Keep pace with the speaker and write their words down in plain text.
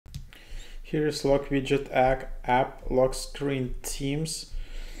Here is LockWidget app, LockScreen themes.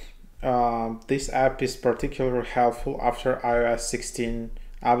 This app is particularly helpful after iOS 16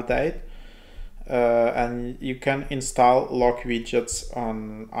 update, and you can install LockWidgets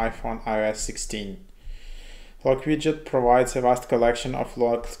on iPhone iOS 16. LockWidget provides a vast collection of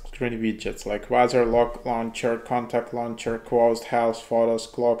lock screen widgets like weather, lock launcher, contact launcher, closed, health, photos,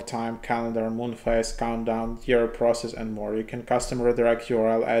 clock, time, calendar, moon phase, countdown, year, process, and more. You can custom redirect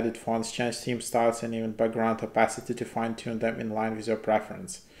URL, edit fonts, change theme styles, and even background opacity to fine-tune them in line with your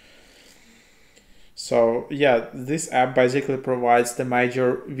preference. So yeah, this app basically provides the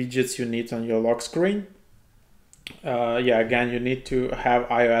major widgets you need on your lock screen. Again, you need to have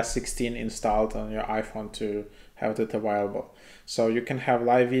iOS 16 installed on your iPhone to have that available. So you can have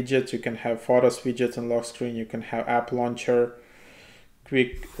live widgets, you can have photos widgets on lock screen, you can have app launcher,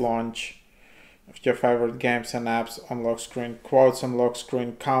 quick launch of your favorite games and apps on lock screen, quotes on lock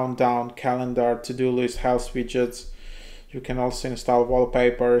screen, countdown, calendar, to-do list, health widgets. You can also install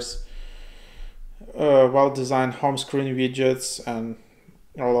wallpapers, well-designed home screen widgets, and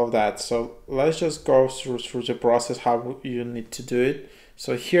all of that. So let's just go through the process how you need to do it.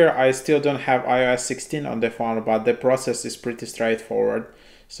 So here I still don't have iOS 16 on the phone, but the process is pretty straightforward.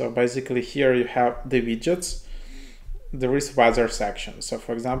 So basically here you have the widgets. There is weather section. So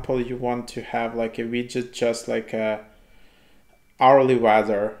for example, you want to have like a widget, just like a hourly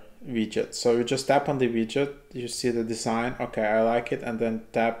weather widget. So you just tap on the widget, you see the design, okay, I like it, and then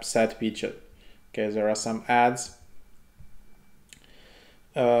tap set widget. Okay, there are some ads.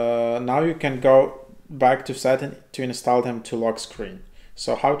 Now you can go back to setting to install them to lock screen.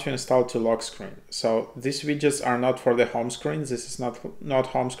 So how to install to lock screen? So these widgets are not for the home screen. This is not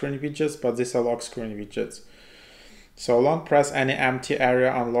home screen widgets, but these are lock screen widgets. So long press any empty area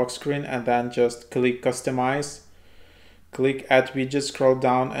on lock screen and then just click customize, click add widget, scroll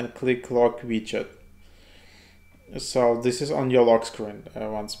down and click lock widget. So this is on your lock screen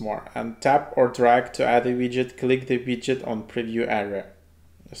once more, and tap or drag to add a widget, click the widget on preview area.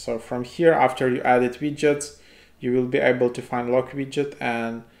 So from here, after you added widgets, you will be able to find LockWidget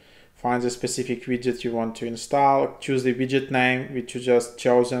and find the specific widget you want to install, choose the widget name which you just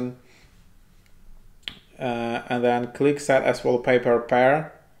chosen, and then click set as wallpaper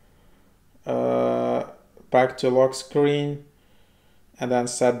pair, back to lock screen, and then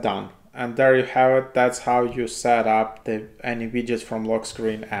set done. And there you have it. That's how you set up any widgets from lock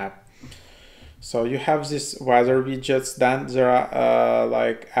screen app. So you have these weather widgets, then there are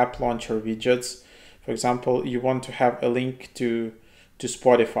like app launcher widgets. For example, you want to have a link to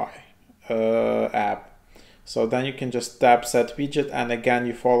Spotify app. So then you can just tap set widget, and again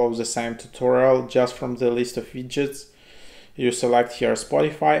you follow the same tutorial. Just from the list of widgets, you select here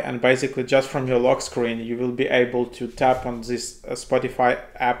Spotify, and basically just from your lock screen you will be able to tap on this Spotify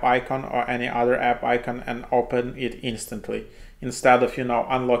app icon or any other app icon and open it instantly, instead of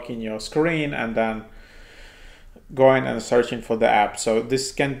unlocking your screen and then going and searching for the app. So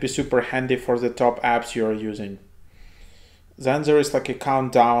this can be super handy for the top apps you're using. Then there is like a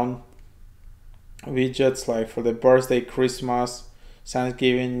countdown widgets, like for the birthday, Christmas,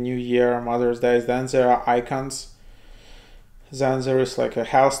 Thanksgiving, New Year, Mother's Day. Then there are icons. Then there is like a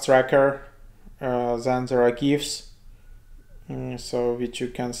health tracker. Then there are GIFs, so which you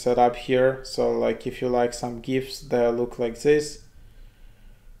can set up here. So like if you like some GIFs, they look like this.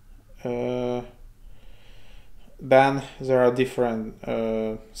 Then there are different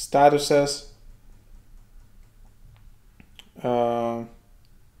statuses.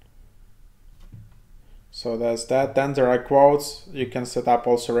 So that's that. Then there are quotes. You can set up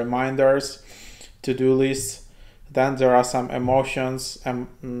also reminders, to-do lists. Then there are some emotions,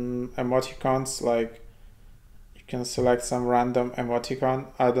 emoticons, like you can select some random emoticon.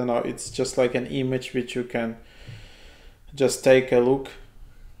 I don't know, it's just like an image which you can just take a look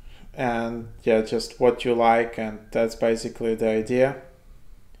and yeah, just what you like, and that's basically the idea.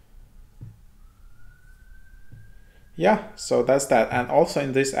 Yeah, so that's that. And also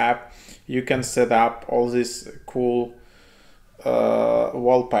in this app you can set up all these cool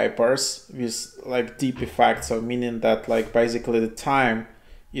wallpapers with like deep effects, so meaning that like basically the time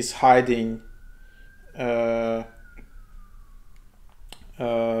is hiding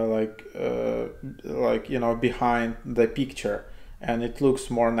behind the picture, and it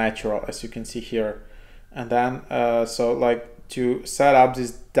looks more natural, as you can see here. And then so like to set up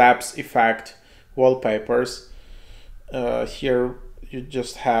this depth effect wallpapers, here you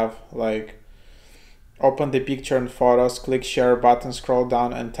just have like open the picture and photos, click share button, scroll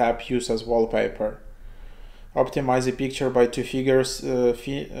down and tap use as wallpaper. optimize the picture by 2 figures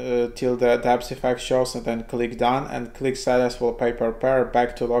till the depth effect shows, and then click done, and click set as wallpaper pair,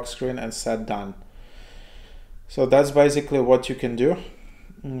 back to lock screen and set done. So that's basically what you can do.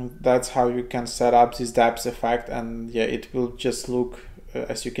 That's how you can set up this depth effect, and yeah, it will just look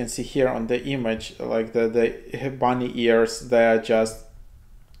as you can see here on the image, like the bunny ears, they are just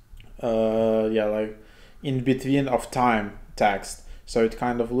yeah, like in between of time text, so it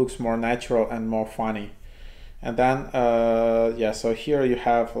kind of looks more natural and more funny. And then yeah, so here you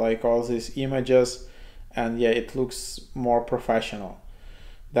have like all these images, and yeah, it looks more professional.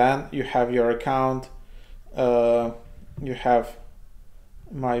 Then you have your account, you have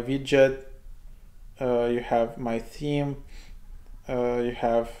my widget, you have my theme, you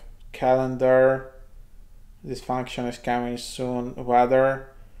have calendar, this function is coming soon, weather.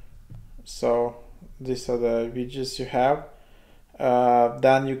 So these are the widgets you have.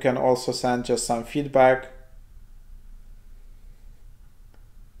 Then you can also send just some feedback.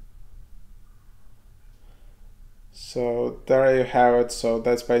 So there you have it. So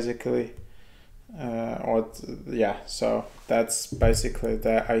that's basically yeah, so that's basically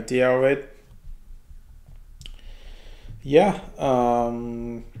the idea of it. Yeah,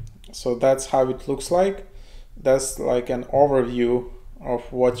 so that's how it looks like. That's like an overview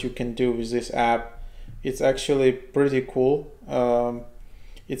of what you can do with this app. It's actually pretty cool.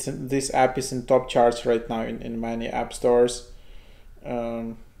 This app is in top charts right now in many app stores.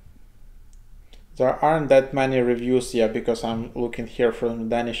 There aren't that many reviews yet because I'm looking here from the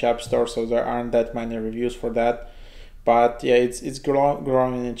Danish app store, so there aren't that many reviews for that. But yeah, it's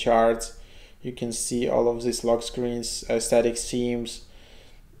growing in charts. You can see all of these lock screens, aesthetic themes,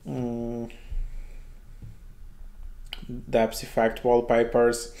 depth effect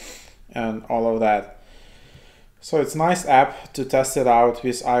wallpapers, and all of that. So it's a nice app to test it out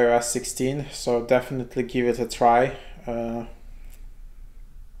with iOS 16, so definitely give it a try.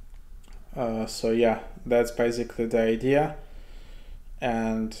 So yeah, that's basically the idea.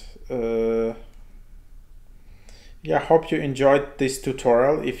 And yeah, hope you enjoyed this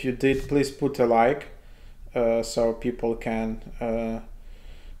tutorial. If you did, please put a like so people can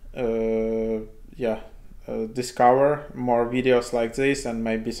yeah, discover more videos like this, and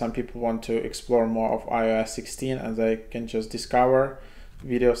maybe some people want to explore more of iOS 16 and they can just discover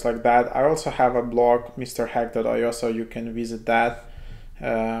videos like that. I also have a blog, mrhack.io, so you can visit that.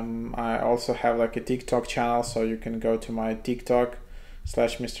 I also have like a TikTok channel, so you can go to my TikTok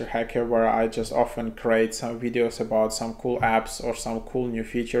 /MrHacker, where I just often create some videos about some cool apps or some cool new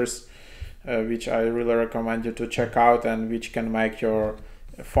features which I really recommend you to check out, and which can make your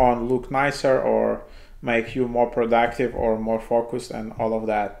phone look nicer or make you more productive or more focused and all of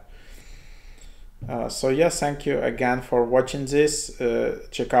that. So yes, thank you again for watching this.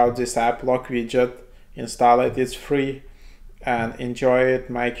 Check out this app, LockWidget, install it, it's free, and enjoy it.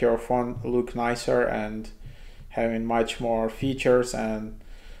 Make your phone look nicer and having much more features and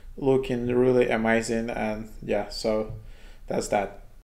looking really amazing. And yeah, so that's that.